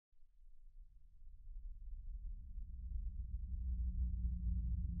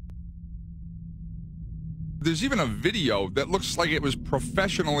There's even a video that looks like it was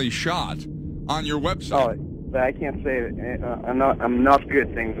professionally shot on your website. Oh, but I can't say enough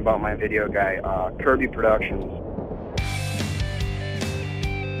good things about my video guy, Kirby Productions.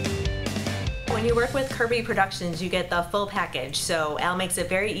 When you work with Kirby Productions, you get the full package. So Al makes it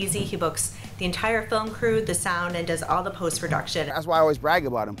very easy. He books the entire film crew, the sound, and does all the post-production. That's why I always brag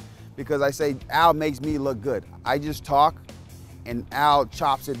about him, because I say Al makes me look good. I just talk, and Al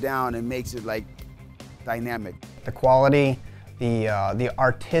chops it down and makes it like dynamic. The quality, the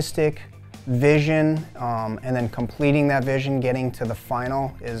artistic vision, and then completing that vision, getting to the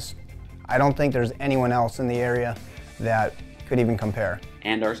final is, I don't think there's anyone else in the area that could even compare.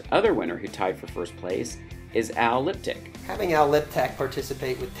 And our other winner who tied for first place is Al Liptek. Having Al Liptek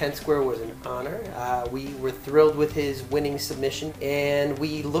participate with 10 Square was an honor. We were thrilled with his winning submission, and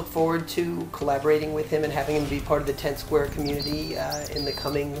we look forward to collaborating with him and having him be part of the 10 Square community in the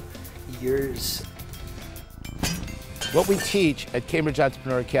coming years. What we teach at Cambridge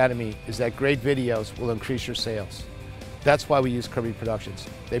Entrepreneur Academy is that great videos will increase your sales. That's why we use Kirby Productions.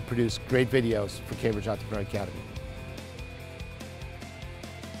 They produce great videos for Cambridge Entrepreneur Academy.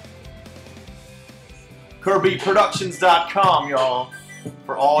 KirbyProductions.com, y'all,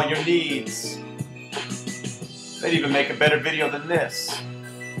 for all your needs. They'd even make a better video than this.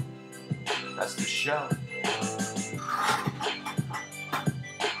 That's the show.